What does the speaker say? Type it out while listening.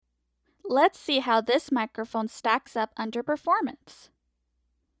Let's see how this microphone stacks up under performance.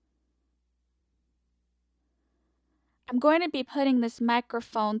 I'm going to be putting this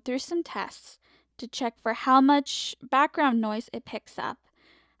microphone through some tests to check for how much background noise it picks up,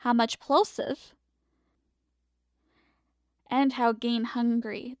 how much plosive, and how gain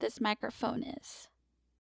hungry this microphone is.